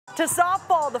To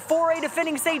softball, the 4A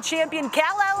defending state champion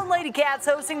Calallen Lady Cats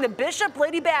hosting the Bishop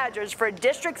Lady Badgers for a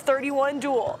District 31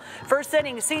 duel. First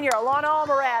inning, senior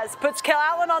Almaraz puts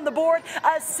Calallen on the board.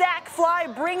 A sac fly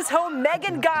brings home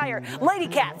Megan Geyer. Lady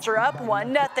Cats are up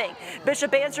 1-0.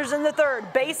 Bishop answers in the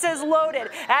third. Bases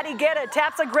loaded. Addie Guetta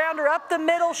taps a grounder up the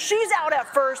middle. She's out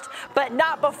at first, but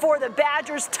not before the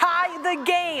Badgers tie the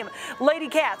game. Lady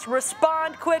Cats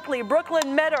respond quickly.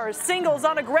 Brooklyn Meadows singles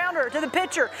on a grounder to the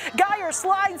pitcher. Geyer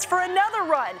slides for another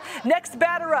run. Next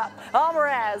batter up,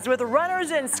 Almaraz with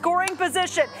runners in scoring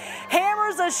position.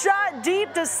 Hammers a shot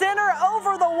deep to center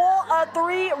over the wall, a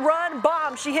 3-run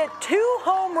bomb. She hit 2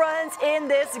 home runs in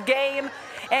this game.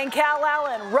 And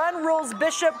Calallen run rules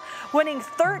Bishop, winning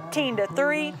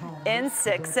 13-3 in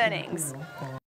 6 innings.